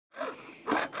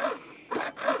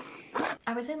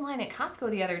was in line at Costco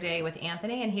the other day with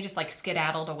Anthony and he just like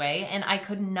skedaddled away and I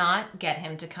could not get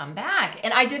him to come back.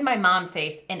 And I did my mom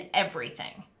face and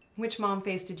everything. Which mom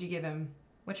face did you give him?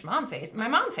 Which mom face? My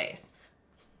mom face.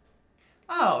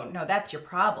 Oh, no, that's your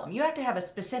problem. You have to have a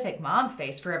specific mom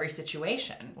face for every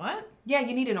situation. What? Yeah,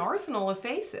 you need an arsenal of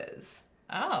faces.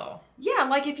 Oh. Yeah,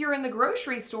 like if you're in the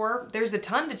grocery store, there's a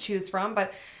ton to choose from,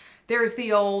 but there's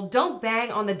the old, don't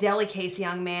bang on the deli case,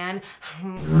 young man.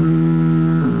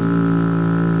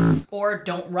 Or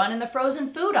don't run in the frozen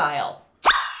food aisle.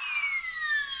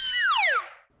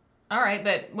 All right,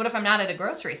 but what if I'm not at a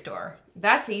grocery store?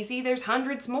 That's easy, there's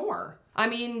hundreds more. I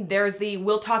mean, there's the,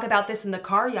 we'll talk about this in the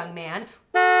car, young man.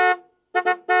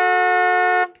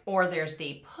 Or there's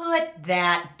the, put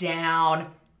that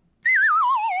down.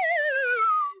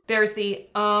 There's the,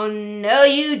 oh no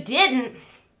you didn't.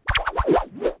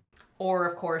 Or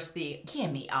of course the,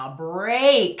 give me a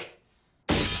break.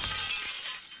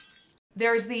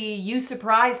 There's the, you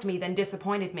surprised me then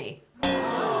disappointed me.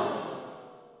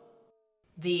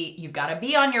 The, you've got to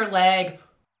be on your leg.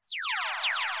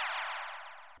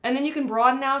 And then you can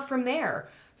broaden out from there.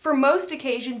 For most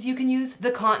occasions, you can use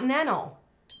the continental.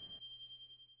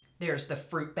 There's the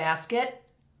fruit basket.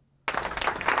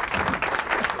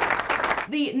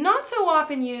 The not so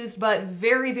often used, but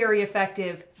very, very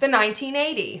effective, the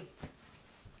 1980.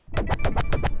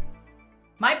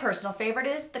 My personal favorite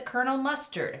is the Colonel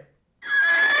Mustard.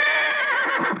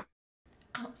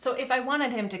 So if I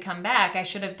wanted him to come back, I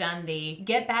should have done the,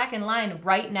 get back in line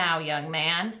right now, young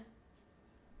man.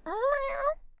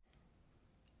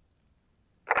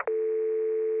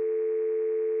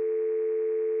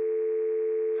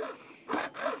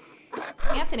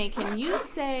 Anthony, can you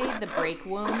say the break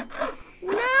womb?